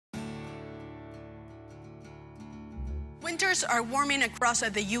Winters are warming across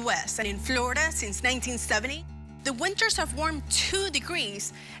the U.S. and in Florida since 1970. The winters have warmed 2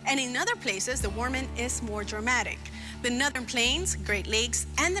 degrees, and in other places, the warming is more dramatic. The Northern Plains, Great Lakes,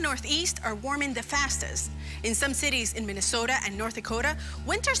 and the Northeast are warming the fastest. In some cities in Minnesota and North Dakota,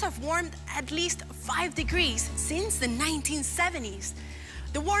 winters have warmed at least 5 degrees since the 1970s.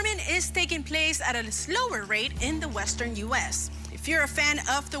 The warming is taking place at a slower rate in the western U.S. If you're a fan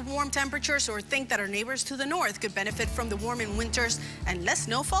of the warm temperatures or think that our neighbors to the north could benefit from the warming winters and less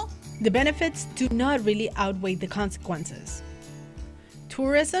snowfall, the benefits do not really outweigh the consequences.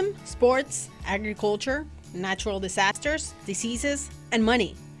 Tourism, sports, agriculture, natural disasters, diseases, and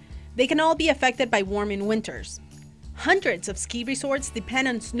money. They can all be affected by warming winters. Hundreds of ski resorts depend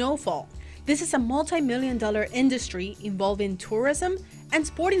on snowfall. This is a multi-million-dollar industry involving tourism and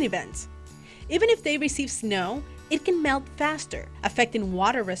sporting events. Even if they receive snow, it can melt faster, affecting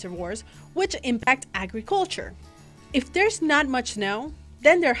water reservoirs, which impact agriculture. If there's not much snow,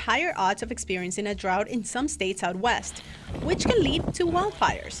 then there are higher odds of experiencing a drought in some states out west, which can lead to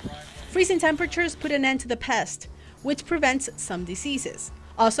wildfires. Freezing temperatures put an end to the pest, which prevents some diseases.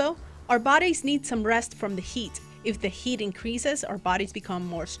 Also, our bodies need some rest from the heat. If the heat increases, our bodies become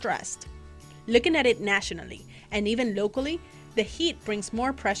more stressed. Looking at it nationally and even locally, the heat brings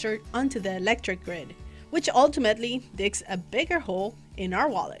more pressure onto the electric grid, which ultimately digs a bigger hole in our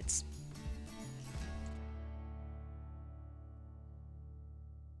wallets.